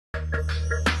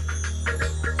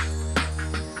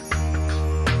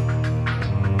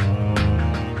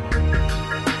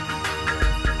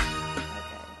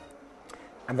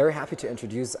very happy to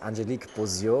introduce Angélique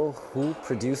Bosio, who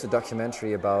produced a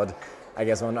documentary about, I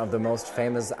guess, one of the most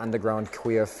famous underground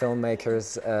queer filmmakers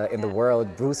in the world,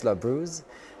 Bruce LaBruce.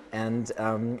 And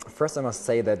first I must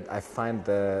say that I find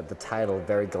the title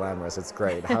very glamorous. It's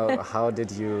great. How did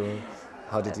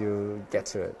you get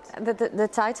to it? The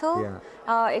title?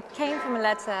 Yeah. It came from a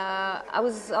letter.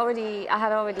 I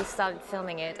had already started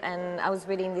filming it, and I was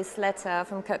reading this letter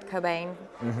from Kurt Cobain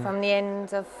from the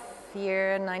end of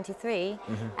year 93,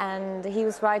 and he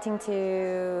was writing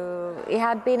he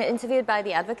had been interviewed by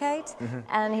The Advocate,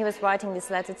 and he was writing this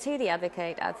letter to The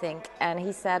Advocate, I think, and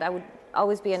he said, I would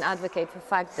always be an advocate for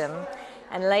factdom.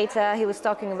 And later he was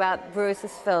talking about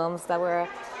Bruce's films that were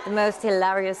the most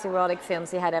hilarious erotic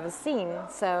films he had ever seen.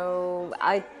 So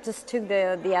I just took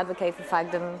the Advocate for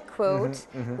Factdom quote,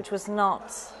 which was not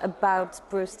about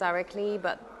Bruce directly,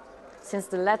 but since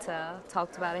the letter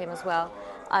talked about him as well,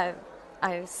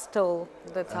 I stole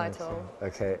the title.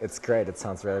 Okay, it's great. It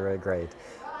sounds really, really great.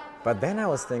 But then I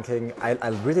was thinking, I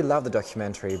really love the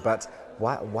documentary, but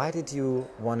why did you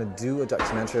want to do a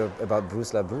documentary about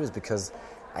Bruce LaBruce? Because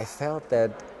I felt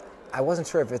that I wasn't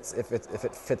sure if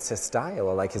it fits his style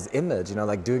or like his image, you know,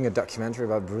 like doing a documentary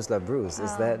about Bruce LaBruce.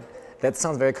 Is that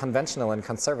sounds very conventional and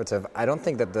conservative. I don't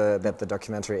think that the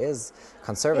documentary is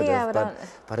conservative, yeah,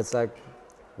 but it's like,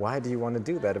 why do you want to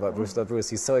do that about Bruce LaBruce?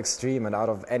 He's so extreme and out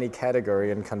of any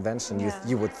category and convention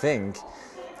you would think.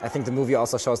 I think the movie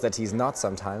also shows that he's not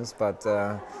sometimes, but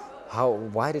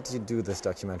why did you do this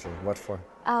documentary? What for?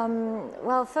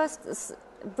 Well, first,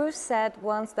 Bruce said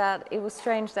once that it was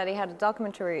strange that he had a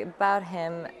documentary about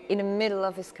him in the middle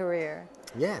of his career.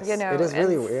 Yes, you know, it is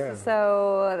really weird.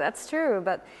 So that's true,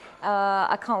 but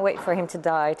I can't wait for him to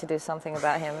die to do something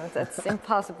about him. That's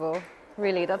impossible.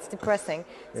 Really, that's depressing.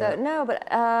 So no, but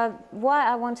why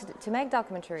I wanted to make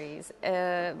documentaries,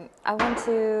 I want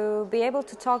to be able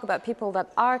to talk about people that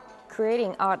are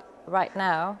creating art right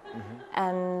now,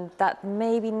 and that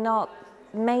maybe not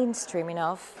mainstream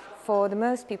enough for the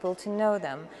most people to know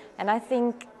them. And I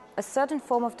think a certain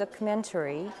form of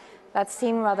documentary that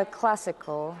seem rather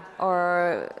classical,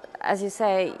 or as you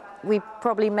say, we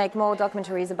probably make more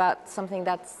documentaries about something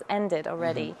that's ended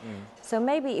already. So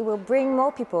maybe it will bring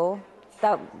more people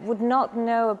that would not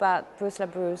know about Bruce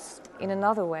LaBruce in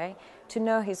another way to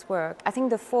know his work. I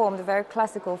think the form, the very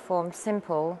classical form,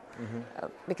 simple,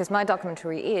 because my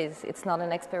documentary it's not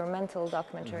an experimental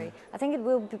documentary. I think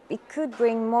it could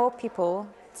bring more people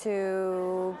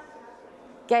to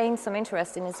gain some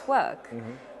interest in his work.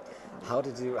 How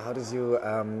did you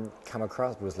come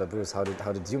across Bruce LaBruce?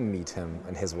 How did you meet him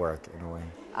and his work in a way?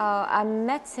 I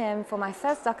met him for my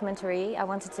first documentary. I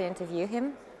wanted to interview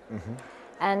him.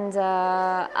 And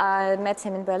I met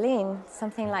him in Berlin,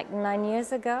 something like 9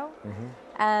 years ago.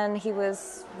 And he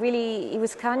was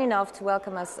kind enough to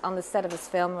welcome us on the set of his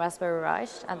film Raspberry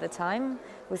Reich at the time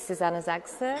with Susanne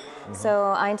Sachse. So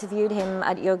I interviewed him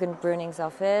at Jürgen Brüning's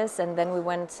office, and then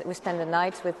we spent the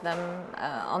night with them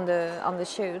on the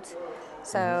shoot.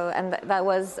 So, and that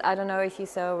was, I don't know if you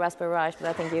saw Raspberry Reich, but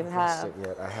I think you have.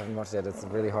 I haven't watched it yet. It's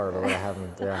really horrible, but I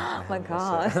haven't. Yeah, oh my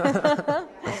God.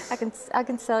 I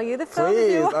can sell you the film.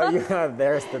 Please. If you want.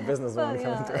 There's the businesswoman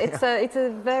coming through. It's a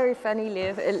very funny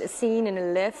scene in a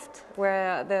lift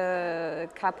where the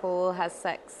couple has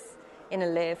sex in a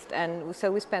lift, and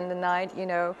so we spend the night, you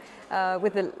know,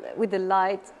 with the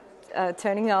light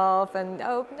turning off, and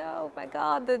oh no, my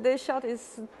God, the shot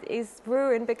is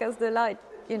ruined because the light,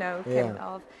 you know, came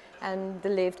off, and the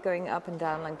lift going up and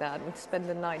down like that. We spent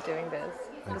the night doing this,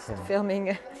 just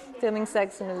filming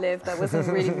sex in a lift that wasn't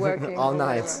really working. All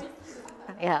night.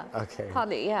 Yeah. Okay.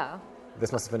 Partly, yeah.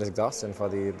 This must have been exhausting for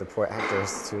the poor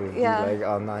actors to be like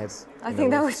all night. I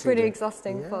think that was pretty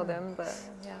exhausting for them, but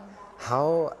yeah.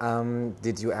 How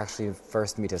did you actually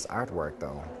first meet his artwork,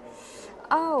 though?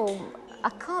 Oh,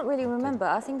 I can't really remember.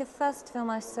 I think the first film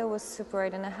I saw was Super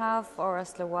 8.5 or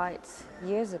Oslo White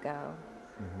years ago.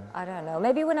 I don't know.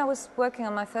 Maybe when I was working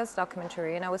on my first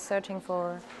documentary and I was searching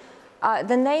for...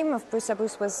 the name of Bruce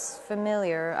LaBruce was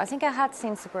familiar. I think I had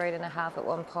seen Super 8.5 at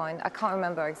one point. I can't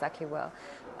remember exactly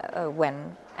when.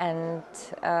 And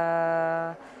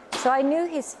so I knew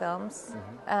his films,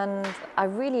 and I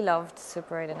really loved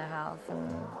Super 8.5.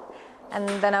 And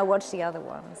then I watched the other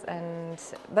ones.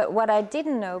 But what I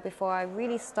didn't know before I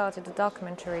really started the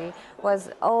documentary was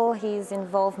all his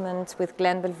involvement with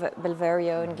Glenn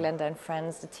Belverio and Glenda and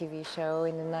Friends, the TV show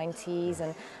in the 90s,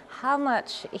 and how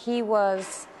much he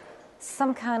was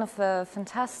some kind of a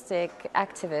fantastic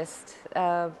activist,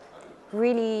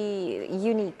 really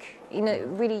unique, in a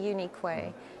really unique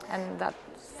way. And that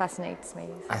fascinates me.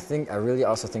 I really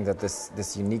also think that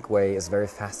this unique way is very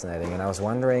fascinating. And I was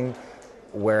wondering,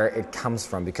 where it comes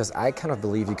from, because I kind of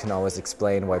believe you can always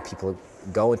explain why people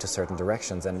go into certain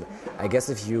directions. And I guess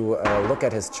if you look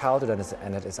at his childhood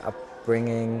and at his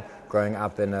upbringing, growing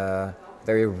up in a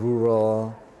very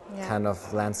rural kind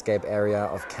of landscape area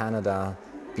of Canada,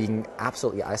 being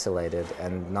absolutely isolated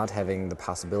and not having the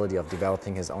possibility of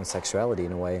developing his own sexuality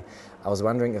in a way, I was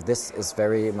wondering if this is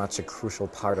very much a crucial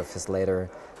part of his later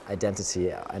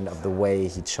identity and of the way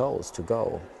he chose to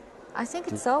go. I think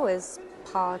it's always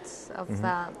part of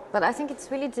that, but I think it's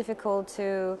really difficult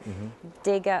to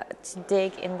dig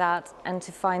in that and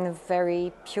to find the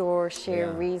very pure, sheer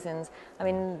reasons. I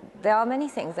mean, there are many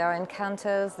things. There are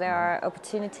encounters, there are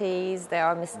opportunities, there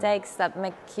are mistakes that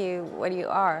make you what you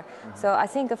are. So I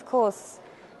think, of course,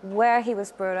 where he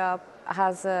was brought up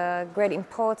has a great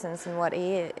importance in what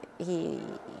he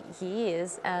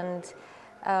is. And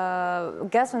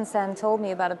Gus Van Sant told me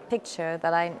about a picture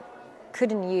that I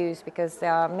couldn't use because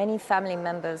there are many family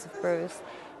members of Bruce,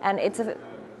 and it's a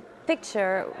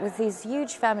picture with his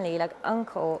huge family, like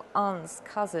uncle, aunts,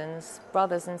 cousins,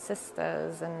 brothers and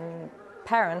sisters, and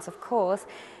parents, of course.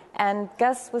 And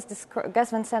Gus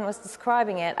Van Sant was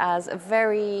describing it as a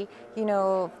very,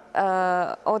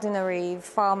 ordinary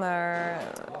farmer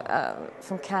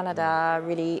from Canada,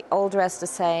 really all dressed the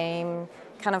same,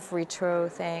 kind of retro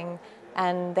thing.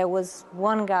 And there was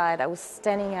one guy that was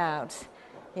standing out,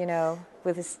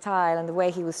 with his style and the way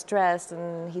he was dressed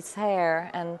and his hair,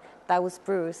 and that was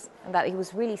Bruce, and that he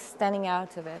was really standing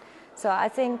out of it. So I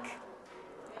think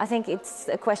it's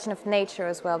a question of nature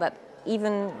as well, that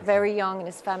even very young in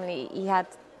his family, he had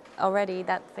already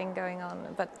that thing going on.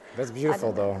 But that's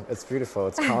beautiful, though. It's beautiful.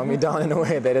 It's calming me down in a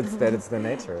way that it's the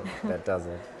nature that does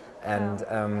it. And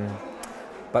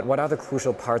but what other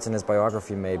crucial parts in his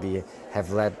biography maybe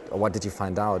have led, or what did you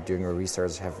find out during your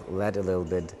research, have led a little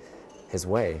bit his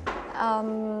way? I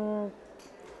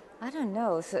don't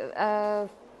know. So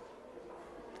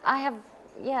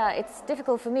it's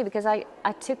difficult for me because I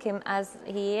took him as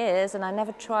he is, and I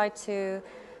never tried to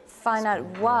find out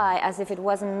why, as if it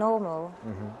wasn't normal.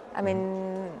 I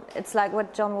mean, it's like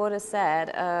what John Waters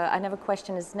said, I never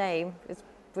questioned his name. It's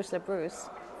Bruce LaBruce,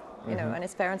 and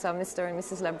his parents are Mr. and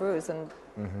Mrs. LaBruce and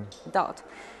dot.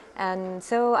 And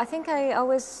so I think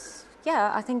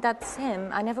I think that's him.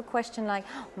 I never questioned, like,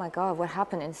 oh my God, what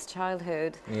happened in his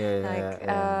childhood?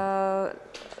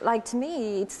 Like to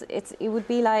me, it would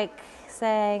be like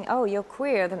saying, oh, you're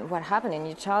queer, then what happened in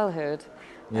your childhood?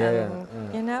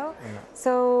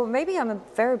 So maybe I'm a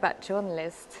very bad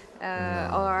journalist, or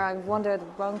I wondered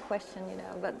the wrong question,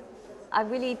 but I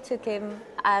really took him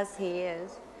as he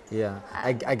is. Yeah,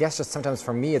 I guess just sometimes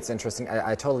for me it's interesting.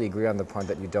 I totally agree on the point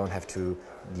that you don't have to,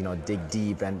 dig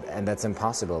deep, and that's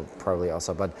impossible probably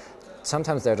also. But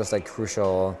sometimes they're just like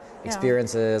crucial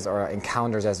experiences or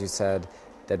encounters, as you said,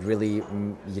 that really,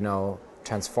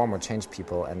 transform or change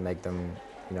people and make them,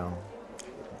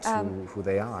 to who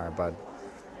they are. But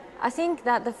I think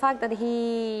that the fact that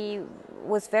he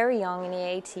was very young in the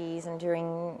 80s and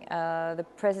during the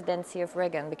presidency of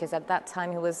Reagan, because at that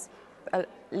time he was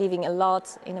living a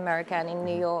lot in America and in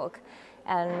New York,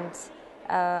 and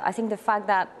I think the fact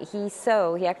that he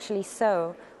actually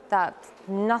saw that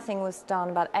nothing was done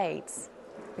about AIDS,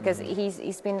 because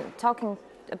he's been talking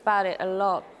about it a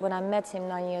lot when I met him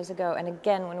 9 years ago, and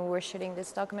again when we were shooting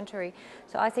this documentary.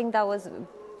 So I think that was a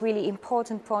really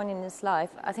important point in his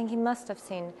life. I think he must have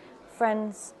seen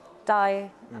friends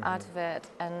die out of it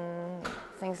and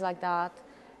things like that,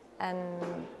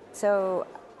 and so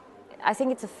I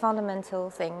think it's a fundamental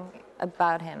thing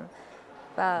about him.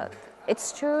 But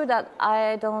it's true that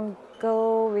I don't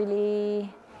go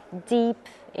really deep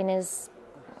in his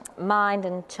mind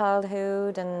and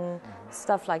childhood and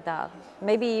stuff like that.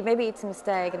 Maybe it's a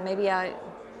mistake, and maybe I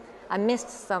missed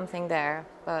something there.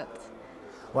 But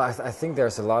well, I think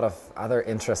there's a lot of other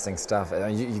interesting stuff.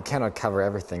 You cannot cover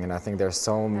everything, and I think there's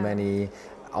so many.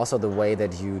 Also, the way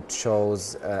that you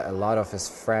chose a lot of his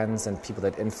friends and people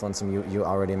that influenced him. You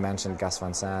already mentioned Gus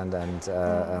Van Sant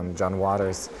and John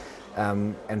Waters.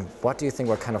 And what do you think,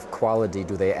 what kind of quality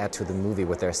do they add to the movie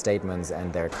with their statements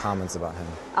and their comments about him?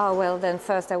 Oh, well, then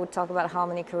first I would talk about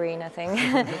Harmony Korine, I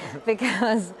think.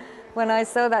 Because when I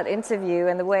saw that interview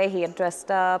and the way he had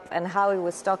dressed up and how he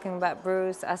was talking about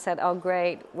Bruce, I said, oh,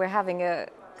 great, we're having a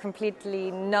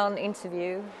completely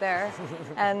non-interview there.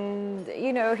 And,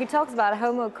 he talks about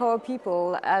homo-core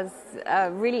people as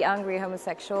really angry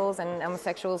homosexuals and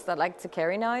homosexuals that like to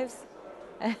carry knives.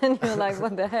 And you're like,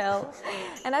 what the hell?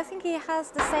 And I think he has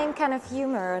the same kind of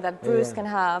humor that Bruce can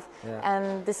have,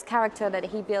 and this character that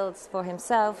he builds for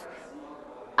himself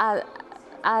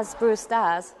as Bruce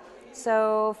does.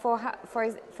 So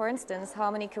for instance,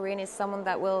 Harmony Korine is someone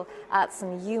that will add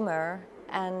some humor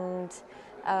and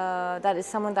that is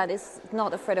someone that is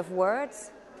not afraid of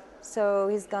words. So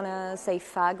he's gonna say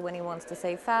fag when he wants to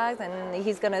say fag, and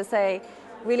he's gonna say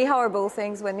really horrible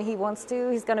things when he wants to.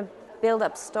 He's gonna build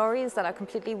up stories that are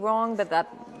completely wrong, but that,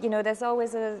 you know, there's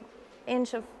always an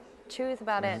inch of truth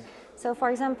about it. So,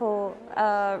 for example,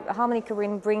 Harmony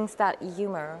Korine brings that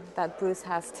humor that Bruce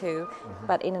has too,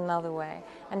 but in another way.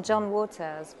 And John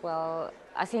Waters, well,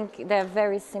 I think they're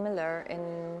very similar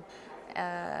in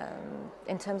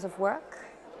terms of work,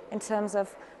 in terms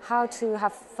of how to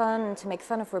have fun, to make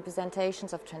fun of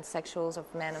representations of transsexuals, of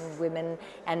men and women,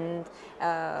 and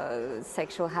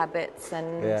sexual habits.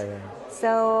 And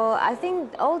so I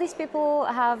think all these people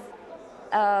have,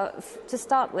 to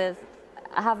start with,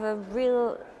 have a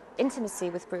real intimacy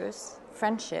with Bruce,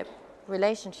 friendship,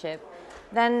 relationship.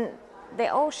 Then they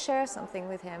all share something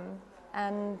with him.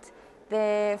 And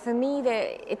for me,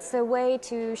 it's a way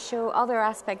to show other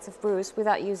aspects of Bruce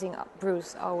without using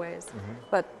Bruce always,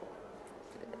 but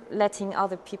letting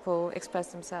other people express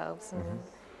themselves. And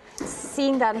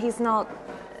seeing that he's not,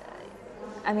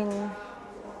 I mean,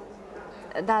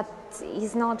 that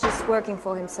he's not just working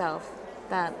for himself,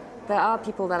 that there are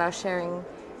people that are sharing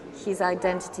his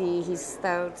identity, his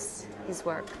thoughts, his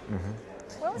work.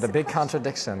 The big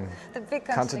contradiction. The big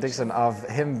contradiction of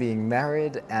him being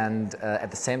married and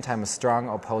at the same time a strong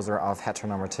opposer of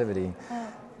heteronormativity.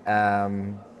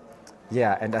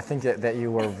 Yeah, and I think that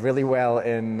you were really well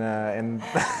in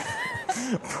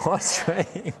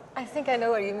portraying. I think I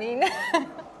know what you mean.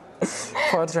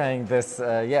 Portraying this,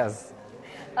 yes.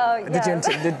 Yeah.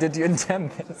 Did you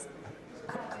intend this?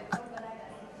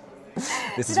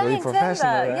 This is Did really I intend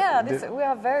professional. that? Right? Yeah, we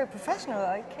are very professional.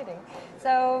 Are you kidding?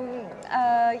 So,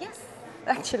 yes,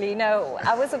 actually, no.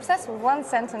 I was obsessed with one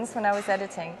sentence when I was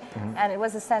editing, and it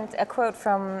was a quote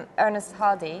from Ernest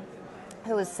Hardy,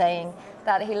 who was saying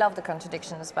that he loved the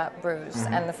contradictions about Bruce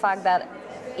and the fact that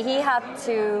he had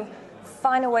to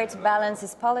find a way to balance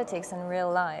his politics and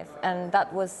real life, and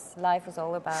that was life was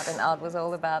all about, and art was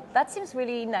all about. That seems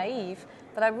really naive,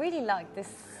 but I really like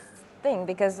this thing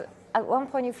because at one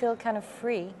point you feel kind of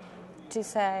free to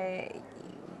say,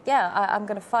 yeah, I'm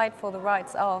going to fight for the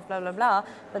rights of blah, blah, blah,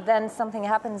 but then something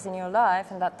happens in your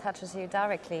life and that touches you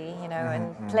directly, you know,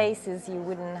 in places you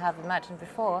wouldn't have imagined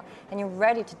before, and you're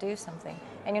ready to do something,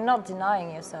 and you're not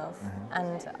denying yourself.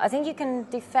 And I think you can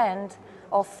defend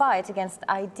or fight against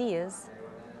ideas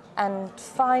and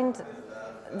find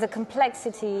the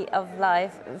complexity of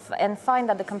life, and find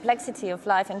that the complexity of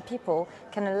life and people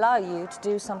can allow you to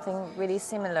do something really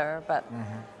similar. But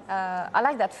I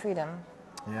like that freedom.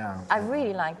 Yeah. I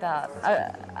really like that.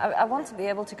 I want to be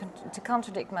able to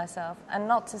contradict myself and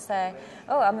not to say,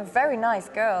 oh, I'm a very nice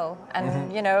girl,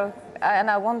 and you know, and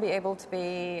I won't be able to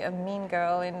be a mean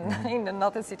girl in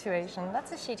another situation.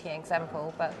 That's a shitty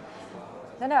example, but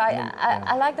no,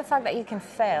 I like the fact that you can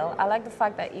fail. I like the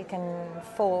fact that you can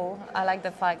fall. I like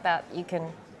the fact that you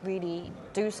can really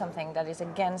do something that is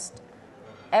against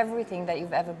everything that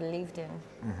you've ever believed in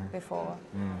before.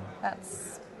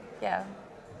 That's, yeah.